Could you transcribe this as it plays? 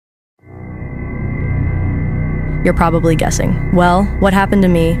You're probably guessing. Well, what happened to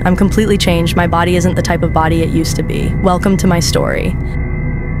me? I'm completely changed. My body isn't the type of body it used to be. Welcome to my story.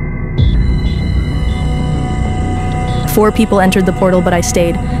 4 people entered the portal, but I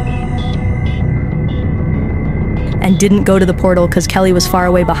stayed. And didn't go to the portal because Kelly was far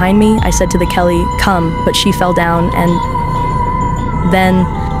away behind me. I said to the Kelly, come, but she fell down, and then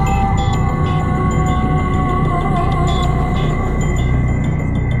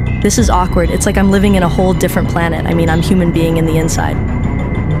this is awkward. It's like I'm living in a whole different planet. I mean, I'm human being in the inside.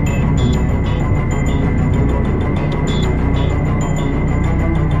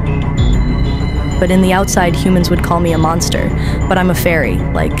 But in the outside, humans would call me a monster. But I'm a fairy,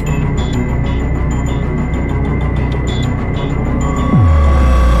 like...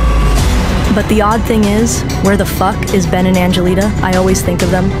 But the odd thing is, where the fuck is Ben and Angelita? I always think of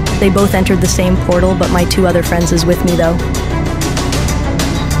them. They both entered the same portal, but my 2 other friends is with me though.